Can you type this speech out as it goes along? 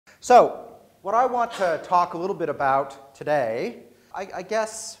So, what I want to talk a little bit about today, I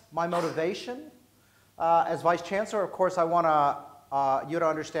guess my motivation as Vice Chancellor. Of course, I want you to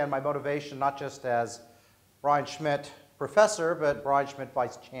understand my motivation not just as Brian Schmidt Professor, but Brian Schmidt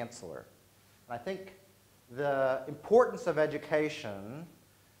Vice Chancellor. And I think the importance of education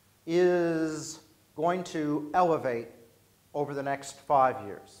is going to elevate over the next 5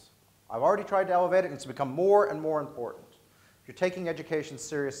 years. I've already tried to elevate it, and it's become more and more important. If you're taking education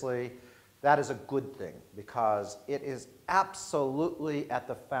seriously, that is a good thing, because it is absolutely at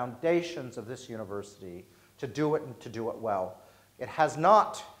the foundations of this university to do it and to do it well. It has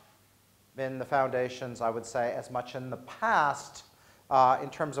not been the foundations, I would say, as much in the past in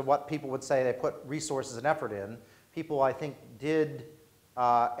terms of what people would say they put resources and effort in. People, I think, did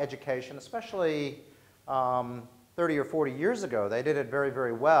education, especially 30 or 40 years ago. They did it very,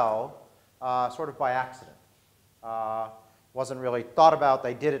 very well, sort of by accident. Wasn't really thought about.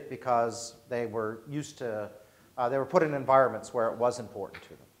 They did it because they were used to, they were put in environments where it was important to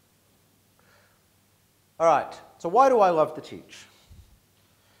them. All right, so why do I love to teach?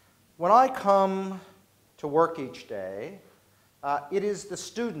 When I come to work each day, it is the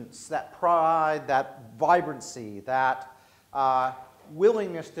students, that pride, that vibrancy, that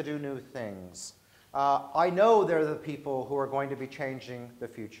willingness to do new things. I know they're the people who are going to be changing the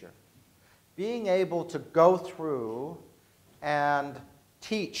future. Being able to go through and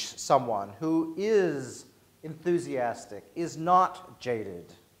teach someone who is enthusiastic, is not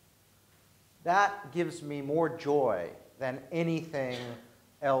jaded, that gives me more joy than anything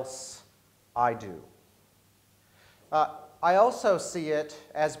else I do. I also see it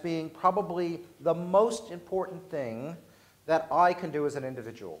as being probably the most important thing that I can do as an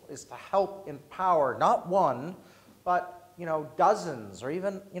individual, is to help empower not one, but dozens or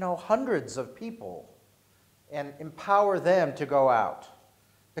even hundreds of people, and empower them to go out.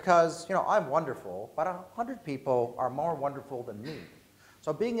 Because I'm wonderful, but 100 people are more wonderful than me.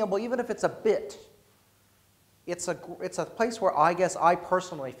 So being able, even if it's a bit, it's a place where I guess I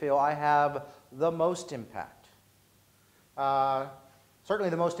personally feel I have the most impact. Certainly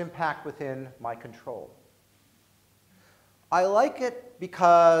the most impact within my control. I like it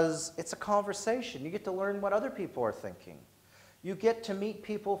because it's a conversation. You get to learn what other people are thinking. You get to meet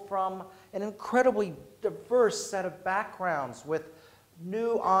people from an incredibly diverse set of backgrounds with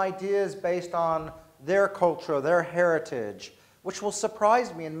new ideas based on their culture, their heritage, which will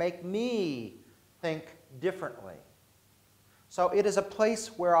surprise me and make me think differently. So it is a place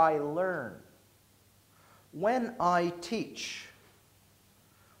where I learn. When I teach,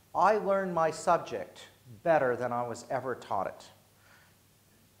 I learn my subject better than I was ever taught it.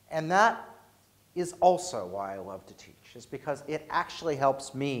 And that is also why I love to teach, is because it actually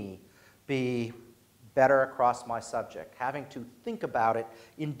helps me be better across my subject, having to think about it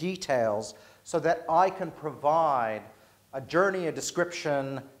in details so that I can provide a journey, a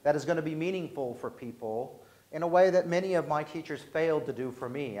description that is going to be meaningful for people in a way that many of my teachers failed to do for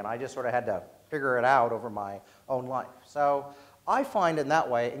me, and I just sort of had to figure it out over my own life. So I find in that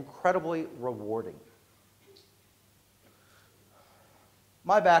way incredibly rewarding.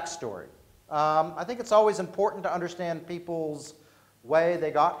 My backstory. I think it's always important to understand people's way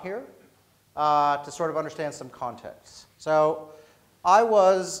they got here, to sort of understand some context. So I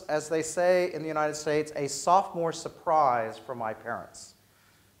was, as they say in the United States, a sophomore surprise for my parents.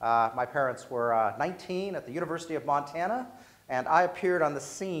 My parents were 19 at the University of Montana, and I appeared on the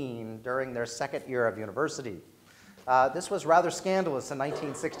scene during their second year of university. This was rather scandalous in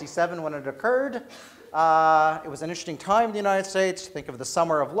 1967 when it occurred. It was an interesting time in the United States. Think of the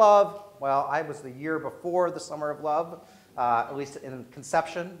Summer of Love. Well, I was the year before the Summer of Love, at least in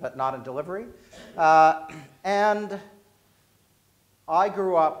conception, but not in delivery. And I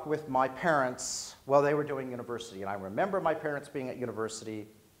grew up with my parents while they were doing university. And I remember my parents being at university.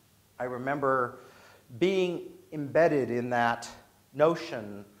 I remember being embedded in that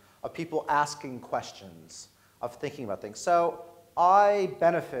notion of people asking questions, of thinking about things. So I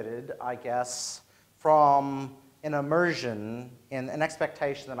benefited, I guess, from an immersion in an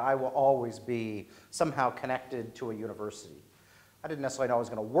expectation that I will always be somehow connected to a university. I didn't necessarily know I was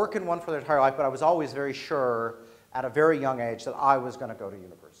going to work in one for the entire life, but I was always very sure at a very young age that I was going to go to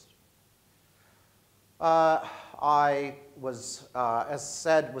university. I was, as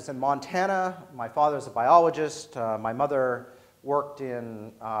said, was in Montana. My father's a biologist. My mother worked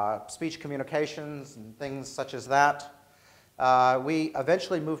in speech communications and things such as that. We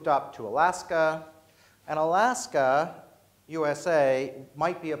eventually moved up to Alaska. And Alaska, USA,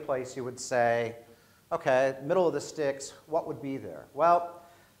 might be a place you would say, okay, middle of the sticks, what would be there? Well,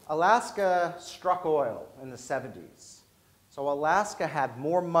 Alaska struck oil in the 70s. So Alaska had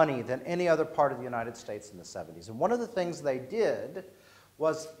more money than any other part of the United States in the 70s. And one of the things they did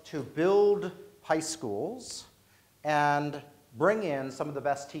was to build high schools and bring in some of the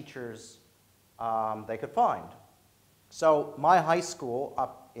best teachers they could find. So my high school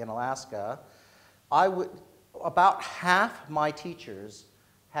up in Alaska, about half my teachers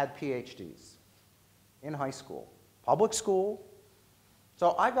had PhDs in high school, public school.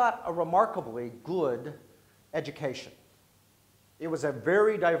 So I got a remarkably good education. It was a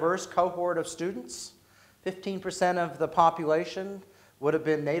very diverse cohort of students. 15% of the population would have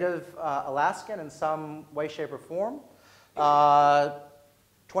been native Alaskan in some way, shape, or form.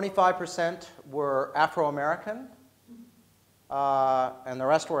 25% were Afro-American, and the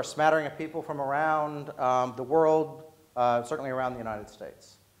rest were a smattering of people from around the world, certainly around the United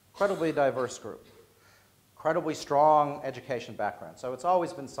States. Incredibly diverse group. Incredibly strong education background. So it's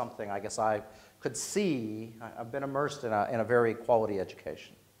always been something I guess I could see. I've been immersed in a very quality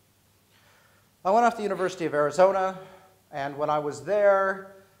education. I went off to the University of Arizona, and when I was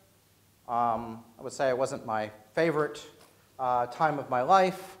there, I would say it wasn't my favorite time of my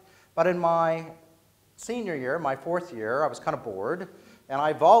life, but in my senior year, my 4th year, I was kind of bored, and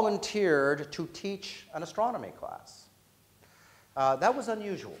I volunteered to teach an astronomy class. That was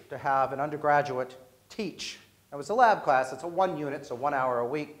unusual to have an undergraduate teach. It was a lab class. It's a 1 unit, so 1 hour a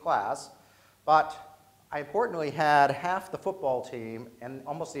week class, but I importantly had half the football team and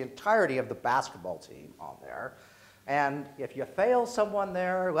almost the entirety of the basketball team on there. And if you fail someone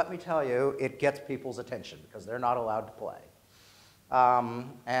there, let me tell you, it gets people's attention because they're not allowed to play.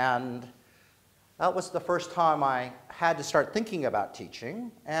 And that was the first time I had to start thinking about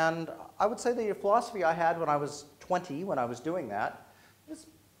teaching. And I would say the philosophy I had when I was 20, when I was doing that, is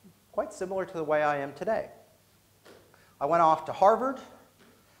quite similar to the way I am today. I went off to Harvard,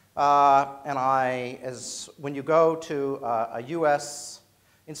 and when you go to a US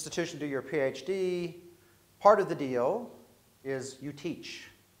institution to do your PhD, part of the deal is you teach.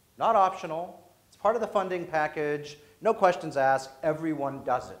 Not optional. It's part of the funding package. No questions asked. Everyone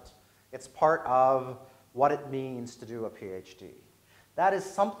does it. It's part of what it means to do a PhD. That is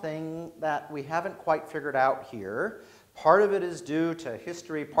something that we haven't quite figured out here. Part of it is due to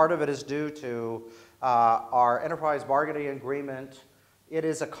history. Part of it is due to our enterprise bargaining agreement. It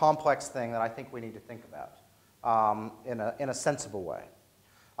is a complex thing that I think we need to think about in a sensible way.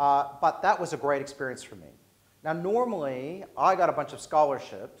 But that was a great experience for me. Now, normally, I got a bunch of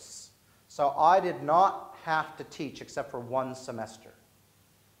scholarships, so I did not have to teach except for 1 semester.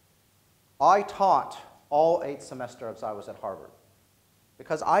 I taught all 8 semesters I was at Harvard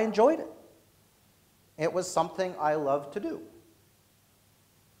because I enjoyed it. It was something I loved to do.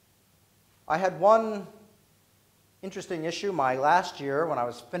 I had one interesting issue. My last year, when I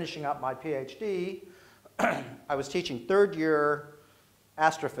was finishing up my PhD, I was teaching 3rd year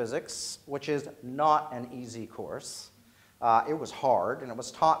astrophysics, which is not an easy course. It was hard, and it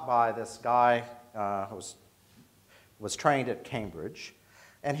was taught by this guy who was trained at Cambridge.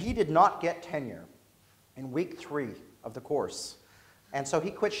 And he did not get tenure in week 3 of the course. And so he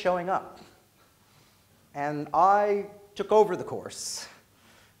quit showing up. And I took over the course,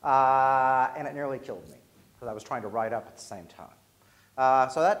 and it nearly killed me because I was trying to write up at the same time.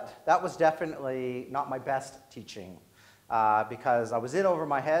 So that was definitely not my best teaching because I was in over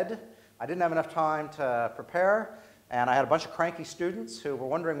my head. I didn't have enough time to prepare, and I had a bunch of cranky students who were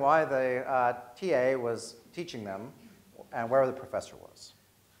wondering why the TA was teaching them and where the professor was.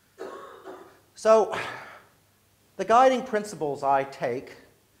 So the guiding principles I take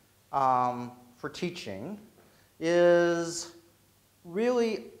for teaching is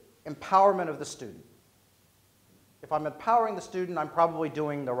really empowerment of the student. If I'm empowering the student, I'm probably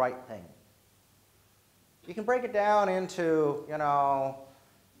doing the right thing. You can break it down into,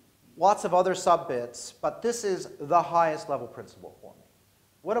 lots of other sub-bits, but this is the highest level principle for me.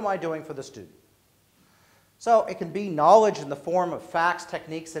 What am I doing for the student? So it can be knowledge in the form of facts,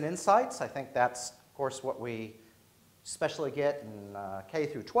 techniques, and insights. I think that's, of course, what we especially get in K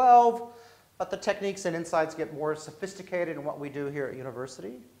through 12, but the techniques and insights get more sophisticated in what we do here at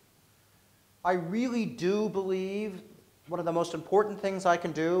university. I really do believe one of the most important things I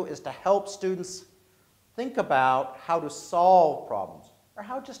can do is to help students think about how to solve problems, or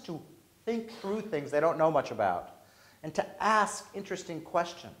how just to think through things they don't know much about, and to ask interesting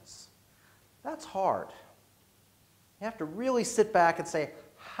questions. That's hard. You have to really sit back and say,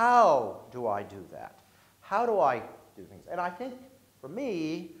 how do I do that? How do I do things? And I think, for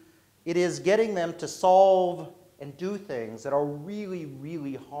me, it is getting them to solve and do things that are really,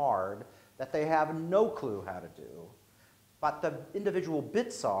 really hard, that they have no clue how to do, but the individual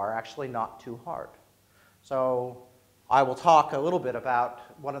bits are actually not too hard. So I will talk a little bit about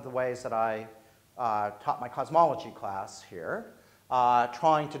one of the ways that I taught my cosmology class here,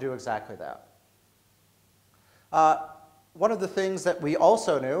 trying to do exactly that. One of the things that we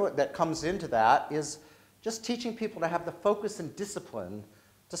also knew that comes into that is just teaching people to have the focus and discipline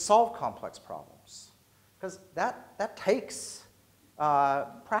to solve complex problems. Because that takes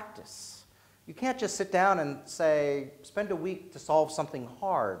practice. You can't just sit down and say, spend a week to solve something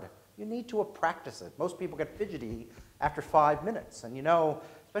hard. You need to practice it. Most people get fidgety after 5 minutes. And you know,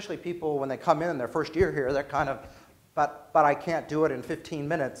 especially people when they come in their first year here, they're kind of, but I can't do it in 15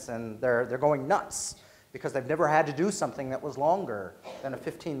 minutes, and they're going nuts because they've never had to do something that was longer than a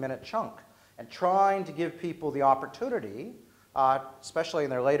 15-minute chunk. And trying to give people the opportunity, especially in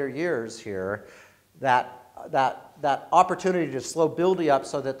their later years here, that opportunity to slow building up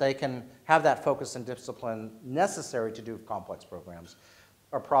so that they can have that focus and discipline necessary to do complex programs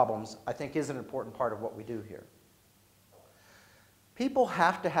or problems, I think is an important part of what we do here. People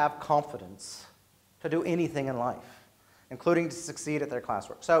have to have confidence to do anything in life, including to succeed at their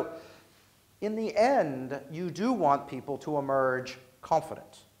classwork. So in the end, you do want people to emerge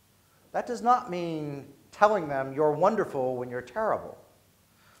confident. That does not mean telling them you're wonderful when you're terrible,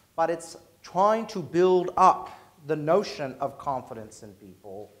 but it's trying to build up the notion of confidence in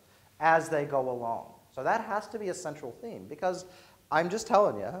people as they go along. So that has to be a central theme, because I'm just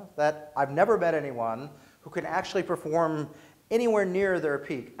telling you that I've never met anyone who can actually perform anywhere near their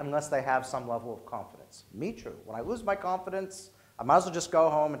peak unless they have some level of confidence. Me too. When I lose my confidence, I might as well just go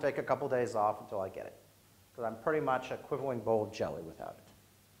home and take a couple days off until I get it, because I'm pretty much a quivering bowl of jelly without it.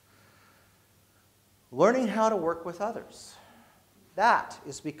 Learning how to work with others. That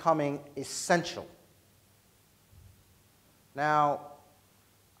is becoming essential. Now,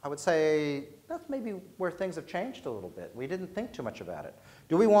 I would say that's maybe where things have changed a little bit. We didn't think too much about it.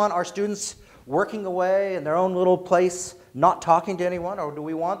 Do we want our students working away in their own little place, not talking to anyone, or do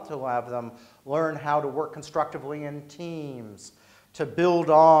we want to have them learn how to work constructively in teams, to build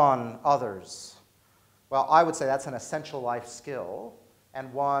on others? Well, I would say that's an essential life skill,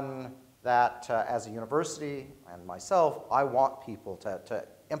 and one that as a university and myself, I want people to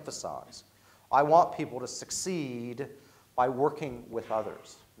emphasize. I want people to succeed by working with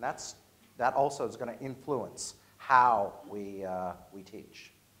others. And that also is going to influence how we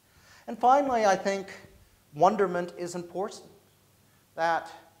teach. And finally, I think wonderment is important. That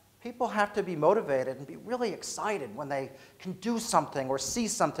people have to be motivated and be really excited when they can do something or see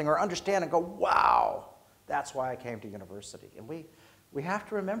something or understand and go, wow, that's why I came to university. And we have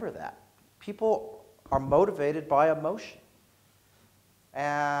to remember that. People are motivated by emotion.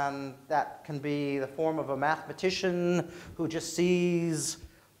 And that can be the form of a mathematician who just sees,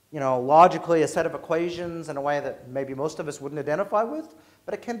 logically a set of equations in a way that maybe most of us wouldn't identify with,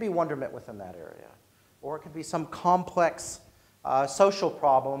 but it can be wonderment within that area. Or it can be some complex social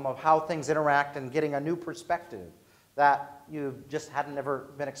problem of how things interact and getting a new perspective that you just hadn't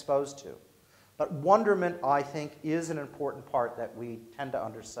ever been exposed to. But wonderment, I think, is an important part that we tend to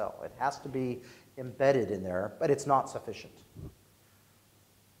undersell. It has to be embedded in there, but it's not sufficient.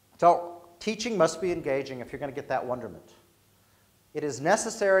 So teaching must be engaging if you're going to get that wonderment. It is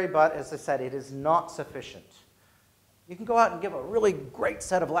necessary, but as I said, it is not sufficient. You can go out and give a really great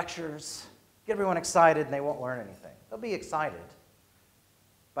set of lectures, get everyone excited, and they won't learn anything. They'll be excited,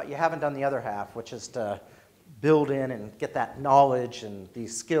 but you haven't done the other half, which is to build in and get that knowledge and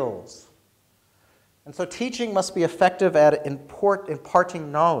these skills. And so teaching must be effective at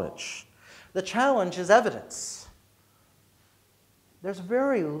imparting knowledge. The challenge is evidence. There's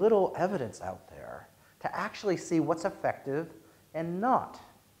very little evidence out there to actually see what's effective and not.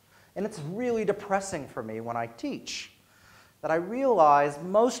 And it's really depressing for me when I teach that I realize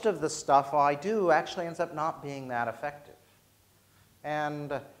most of the stuff I do actually ends up not being that effective.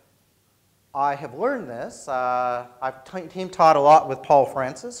 And I have learned this. I've team taught a lot with Paul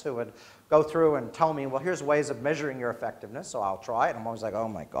Francis, who would go through and tell me, well, here's ways of measuring your effectiveness, so I'll try it. And I'm always like, oh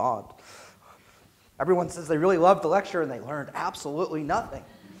my God. Everyone says they really loved the lecture and they learned absolutely nothing.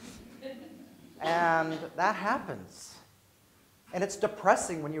 And that happens. And it's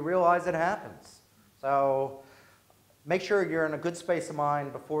depressing when you realize it happens. So make sure you're in a good space of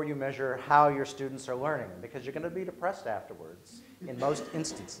mind before you measure how your students are learning, because you're going to be depressed afterwards in most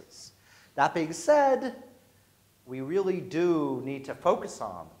instances. That being said, we really do need to focus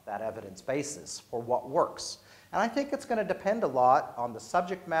on that evidence basis for what works. And I think it's going to depend a lot on the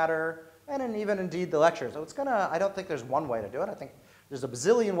subject matter and even indeed the lecture. So I don't think there's one way to do it. I think there's a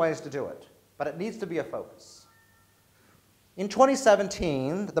bazillion ways to do it, but it needs to be a focus. In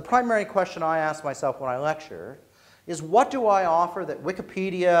 2017, the primary question I asked myself when I lectured is, what do I offer that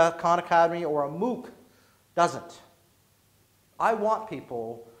Wikipedia, Khan Academy, or a MOOC doesn't? I want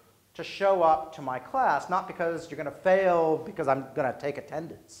people to show up to my class, not because you're going to fail because I'm going to take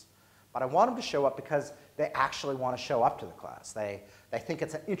attendance, but I want them to show up because they actually want to show up to the class. They think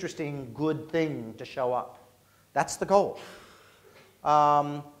it's an interesting, good thing to show up. That's the goal.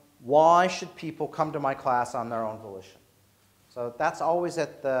 Why should people come to my class on their own volition? So that's always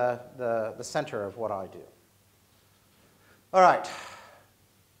at the center of what I do. All right.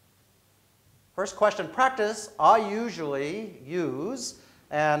 First question, practice, I usually use,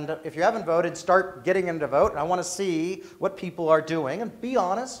 and if you haven't voted, start getting them to vote. And I want to see what people are doing, and be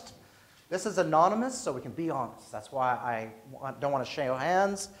honest. This is anonymous, so we can be honest. That's why I don't want to show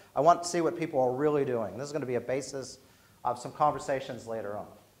hands. I want to see what people are really doing. This is going to be a basis of some conversations later on.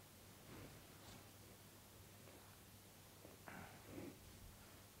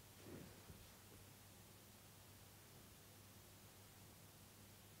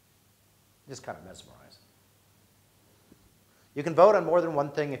 Just kind of mesmerizing. You can vote on more than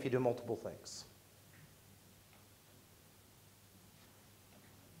one thing if you do multiple things.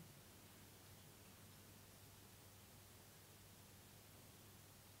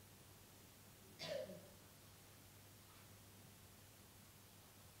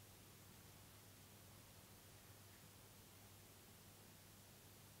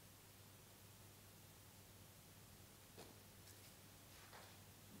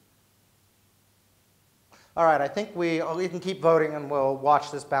 All right, I think we can keep voting and we'll watch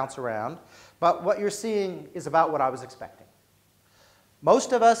this bounce around. But what you're seeing is about what I was expecting.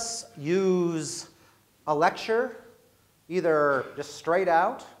 Most of us use a lecture, either just straight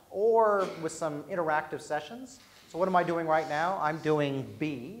out or with some interactive sessions. So what am I doing right now? I'm doing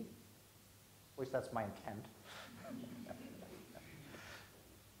B. At least that's my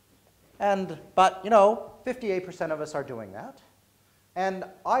intent. But, you know, 58% of us are doing that. And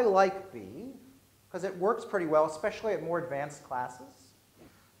I like B, because it works pretty well, especially at more advanced classes.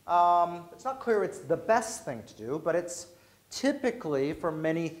 It's not clear it's the best thing to do, but it's typically, for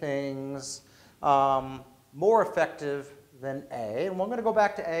many things, more effective than A. And we're going to go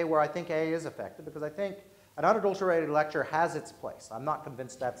back to A, where I think A is effective, because I think an unadulterated lecture has its place. I'm not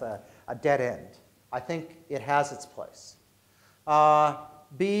convinced that's a dead end. I think it has its place.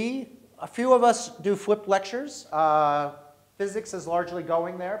 B, a few of us do flipped lectures. Physics is largely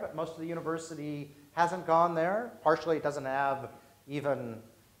going there, but most of the university hasn't gone there. Partially, it doesn't have even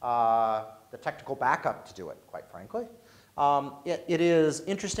the technical backup to do it, quite frankly. It is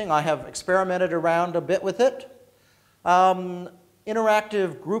interesting. I have experimented around a bit with it.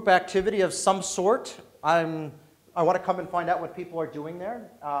 Interactive group activity of some sort. I want to come and find out what people are doing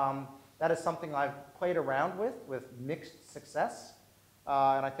there. That is something I've played around with mixed success.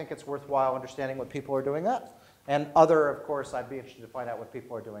 And I think it's worthwhile understanding what people are doing that. And other, of course, I'd be interested to find out what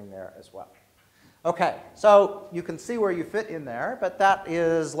people are doing there as well. Okay, so you can see where you fit in there, but that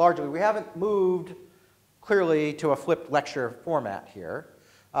is largely, we haven't moved clearly to a flipped lecture format here,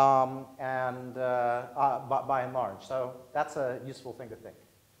 by and large. So that's a useful thing to think.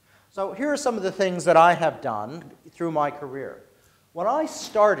 So here are some of the things that I have done through my career. When I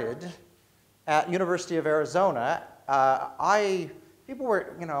started at University of Arizona, people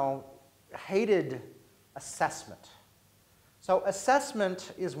were, hated assessment. So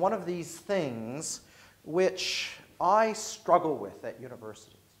assessment is one of these things which I struggle with at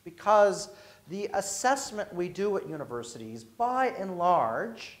universities, because the assessment we do at universities, by and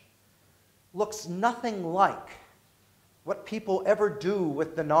large, looks nothing like what people ever do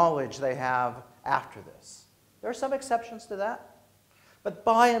with the knowledge they have after this. There are some exceptions to that, but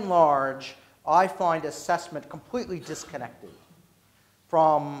by and large, I find assessment completely disconnected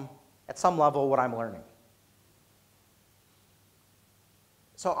from, at some level, what I'm learning.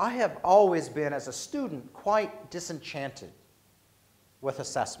 So I have always been, as a student, quite disenchanted with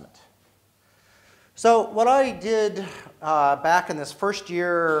assessment. So what I did back in this first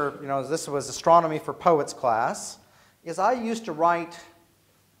year, this was astronomy for poets class, is I used to write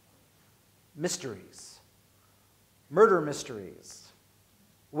mysteries, murder mysteries,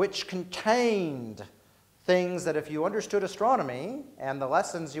 which contained things that if you understood astronomy and the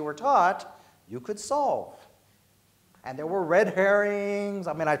lessons you were taught, you could solve. And there were red herrings.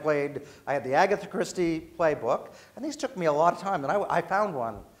 I mean, I had the Agatha Christie playbook, and these took me a lot of time. And I found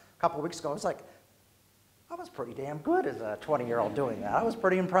one a couple of weeks ago. I was like, I was pretty damn good as a 20-year-old doing that. I was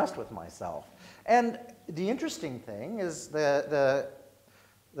pretty impressed with myself. And the interesting thing is the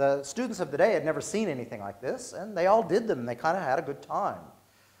students of the day had never seen anything like this, and they all did them, and they kind of had a good time.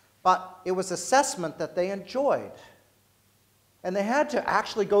 But it was assessment that they enjoyed. And they had to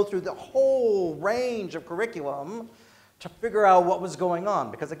actually go through the whole range of curriculum to figure out what was going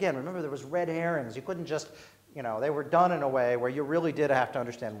on. Because again, remember, there was red herrings. You couldn't just You know, they were done in a way where you really did have to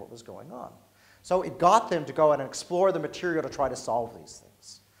understand what was going on. So it got them to go out and explore the material to try to solve these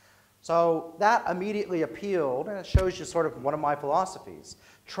things. So that immediately appealed, and it shows you sort of one of my philosophies.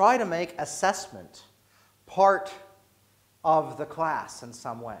 Try to make assessment part of the class in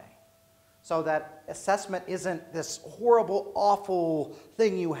some way, so that assessment isn't this horrible, awful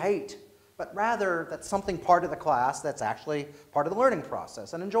thing you hate, but rather that's something part of the class that's actually part of the learning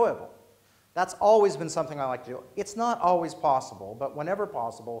process and enjoyable. That's always been something I like to do. It's not always possible, but whenever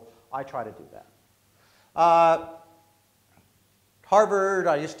possible, I try to do that. Harvard,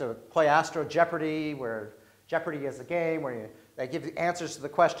 I used to play Astro Jeopardy, where Jeopardy is a game where they give you answers to the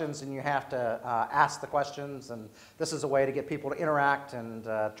questions and you have to ask the questions, and this is a way to get people to interact and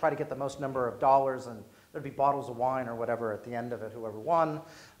try to get the most number of dollars, and there'd be bottles of wine or whatever at the end of it, whoever won.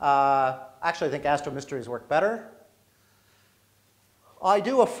 Actually, I think Astro Mysteries work better. I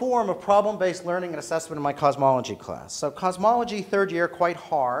do a form of problem-based learning and assessment in my cosmology class. So cosmology, third year, quite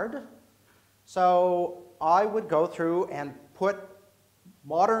hard. So I would go through and put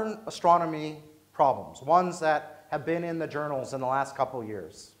modern astronomy problems, ones that have been in the journals in the last couple of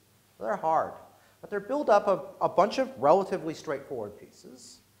years. They're hard, but they're built up of a bunch of relatively straightforward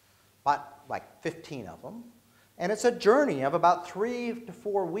pieces, but like 15 of them. And it's a journey of about 3 to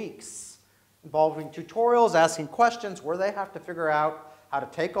 4 weeks involving tutorials, asking questions where they have to figure out how to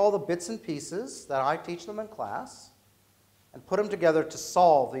take all the bits and pieces that I teach them in class and put them together to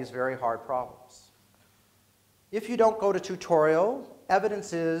solve these very hard problems. If you don't go to tutorial,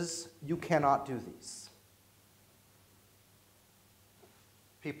 evidence is you cannot do these.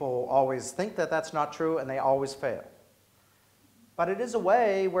 People always think that that's not true, and they always fail. But it is a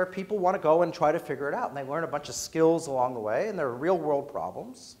way where people want to go and try to figure it out, and they learn a bunch of skills along the way, and they're real-world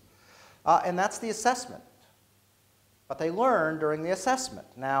problems. And that's the assessment. But they learn during the assessment.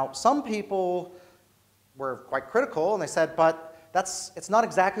 Now, some people were quite critical, and they said, but it's not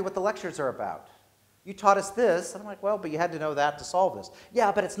exactly what the lectures are about. You taught us this, and I'm like, well, but you had to know that to solve this.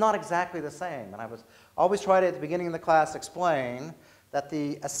 Yeah, but it's not exactly the same. And I was always trying to, at the beginning of the class, explain that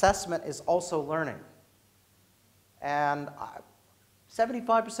the assessment is also learning. And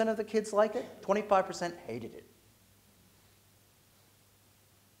 75% of the kids like it, 25% hated it.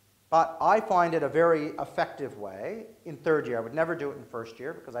 But I find it a very effective way in third year. I would never do it in first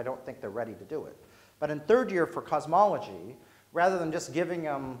year because I don't think they're ready to do it. But in third year for cosmology, rather than just giving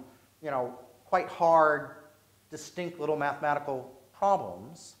them, you know, quite hard, distinct little mathematical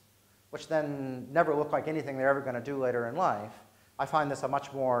problems, which then never look like anything they're ever going to do later in life, I find this a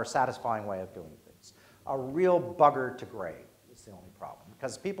much more satisfying way of doing things. A real bugger to grade is the only problem,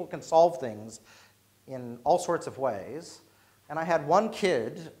 because people can solve things in all sorts of ways. And I had one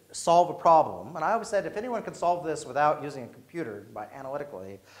kid solve a problem, and I always said, if anyone can solve this without using a computer,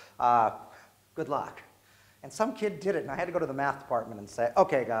 analytically, good luck. And some kid did it, and I had to go to the math department and say,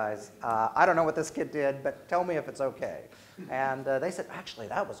 okay, guys, I don't know what this kid did, but tell me if it's okay. And they said, actually,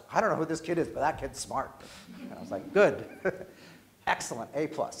 I don't know who this kid is, but that kid's smart. And I was like, good. Excellent, A+.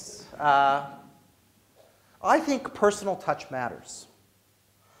 I think personal touch matters.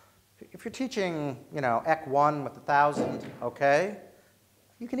 If you're teaching, you know, Ec 1 with 1,000, okay,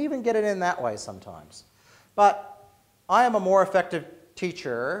 you can even get it in that way sometimes. But I am a more effective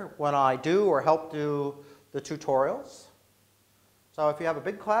teacher when I do or help do the tutorials. So if you have a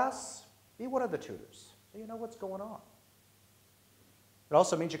big class, be one of the tutors, so you know what's going on. It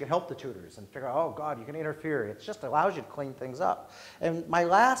also means you can help the tutors and figure out, oh God, you can interfere. It just allows you to clean things up. And my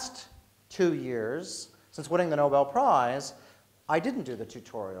last 2 years, since winning the Nobel Prize, I didn't do the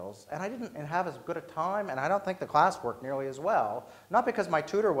tutorials, and I didn't have as good a time, and I don't think the class worked nearly as well. Not because my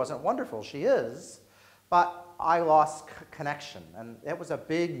tutor wasn't wonderful, she is, but I lost connection, and it was a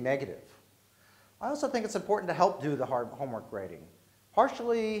big negative. I also think it's important to help do the hard homework grading.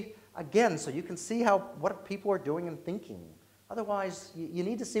 Partially, again, so you can see what people are doing and thinking. Otherwise, you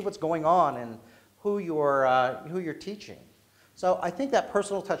need to see what's going on and who you're teaching. So I think that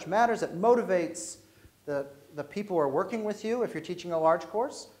personal touch matters. It motivates the people who are working with you if you're teaching a large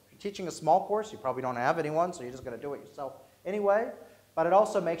course. If you're teaching a small course, you probably don't have anyone, so you're just going to do it yourself anyway. But it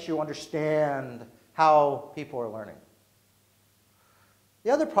also makes you understand how people are learning. The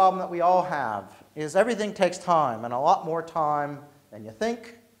other problem that we all have is everything takes time, and a lot more time than you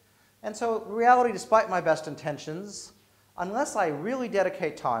think. And so in reality, despite my best intentions, unless I really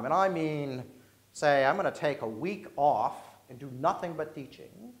dedicate time, and I mean, say, I'm going to take a week off and do nothing but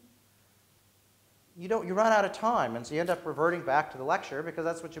teaching, you run out of time, and so you end up reverting back to the lecture because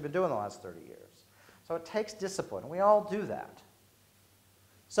that's what you've been doing the last 30 years. So it takes discipline, and we all do that.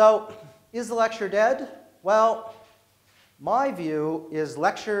 So is the lecture dead? Well, my view is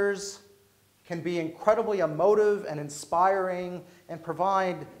lectures can be incredibly emotive and inspiring and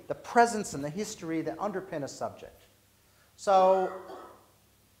provide the presence and the history that underpin a subject. So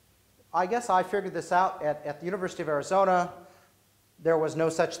I guess I figured this out at the University of Arizona. There was no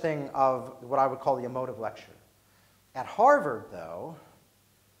such thing of what I would call the emotive lecture. At Harvard, though,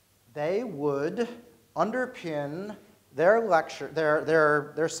 they would underpin their lecture,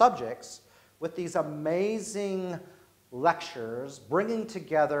 their subjects with these amazing lectures, bringing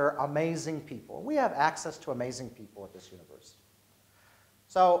together amazing people. We have access to amazing people at this university.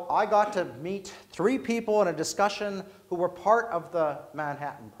 So I got to meet 3 people in a discussion who were part of the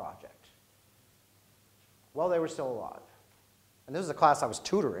Manhattan Project. Well, they were still alive. And this is a class I was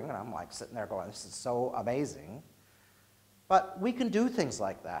tutoring, and I'm like sitting there going, this is so amazing. But we can do things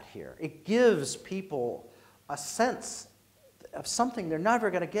like that here. It gives people a sense of something they're never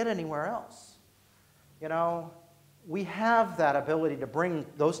going to get anywhere else. You know, we have that ability to bring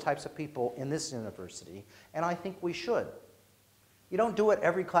those types of people in this university, and I think we should. You don't do it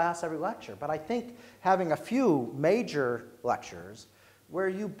every class, every lecture, but I think having a few major lectures where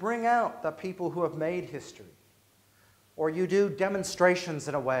you bring out the people who have made history, or you do demonstrations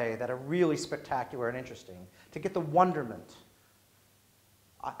in a way that are really spectacular and interesting to get the wonderment.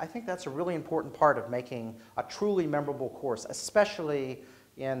 I think that's a really important part of making a truly memorable course, especially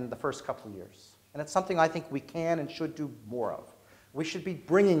in the first couple of years. And it's something I think we can and should do more of. We should be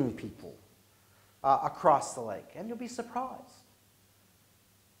bringing people across the lake, and you'll be surprised.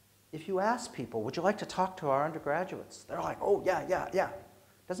 If you ask people, would you like to talk to our undergraduates? They're like, oh, yeah, yeah, yeah.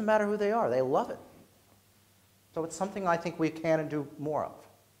 Doesn't matter who they are, they love it. So it's something I think we can and do more of.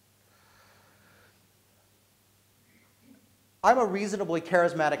 I'm a reasonably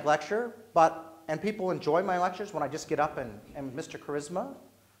charismatic lecturer, and people enjoy my lectures when I just get up and Mr. Charisma,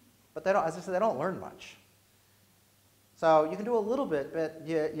 but they don't, as I said, they don't learn much. So you can do a little bit, but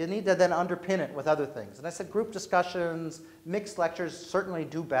you need to then underpin it with other things. And I said group discussions, mixed lectures certainly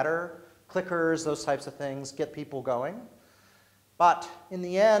do better. Clickers, those types of things, get people going. But in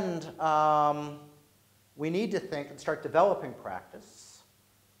the end, we need to think and start developing practice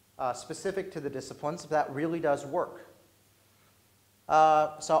specific to the disciplines if that really does work.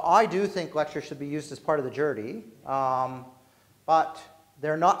 So I do think lectures should be used as part of the journey, but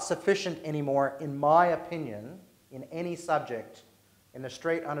they're not sufficient anymore, in my opinion, in any subject in the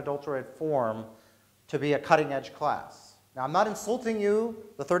straight, unadulterated form to be a cutting-edge class. Now, I'm not insulting you,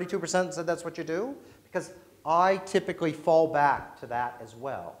 the 32% said that's what you do, because I typically fall back to that as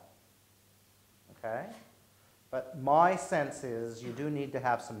well. Okay? But my sense is you do need to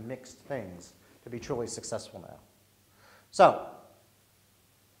have some mixed things to be truly successful now. So,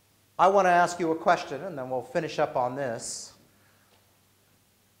 I want to ask you a question, and then we'll finish up on this.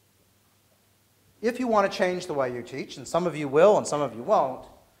 If you want to change the way you teach, and some of you will and some of you won't,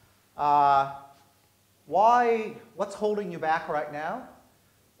 what's holding you back right now?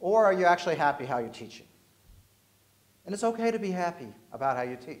 Or are you actually happy how you're teaching? And it's okay to be happy about how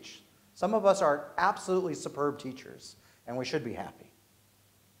you teach. Some of us are absolutely superb teachers, and we should be happy.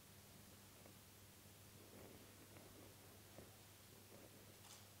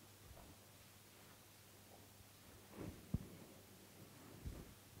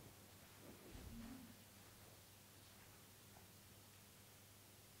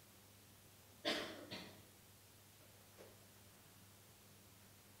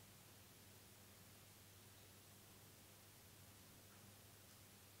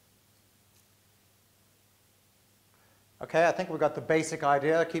 Okay, I think we've got the basic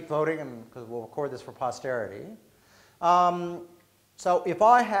idea. Keep voting, because we'll record this for posterity. So if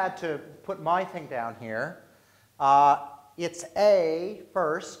I had to put my thing down here, it's A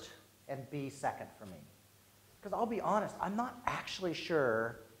first and B second for me. Because I'll be honest, I'm not actually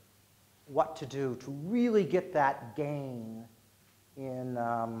sure what to do to really get that gain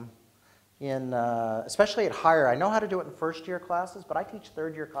especially at higher. I know how to do it in first-year classes, but I teach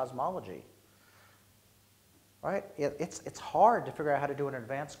third-year cosmology. Right? It's hard to figure out how to do an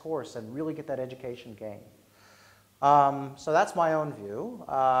advanced course and really get that education gain. So that's my own view.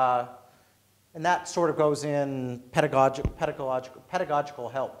 And that sort of goes in pedagogical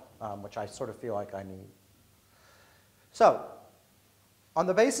help, which I sort of feel like I need. So on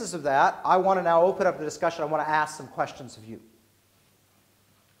the basis of that, I want to now open up the discussion. I want to ask some questions of you.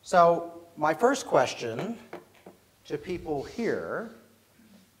 So my first question to people here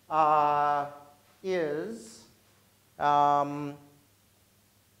is,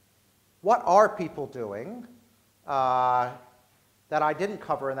 what are people doing that I didn't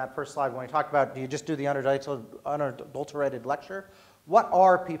cover in that first slide when we talked about, do you just do the unadulterated lecture? What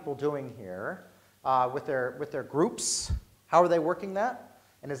are people doing here with their groups? How are they working that?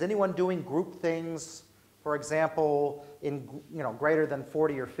 And is anyone doing group things, for example, in greater than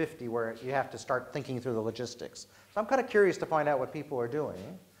 40 or 50, where you have to start thinking through the logistics? So I'm kind of curious to find out what people are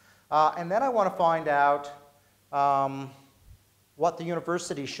doing. And then I want to find out what the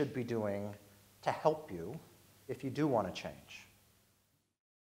university should be doing to help you if you do want to change.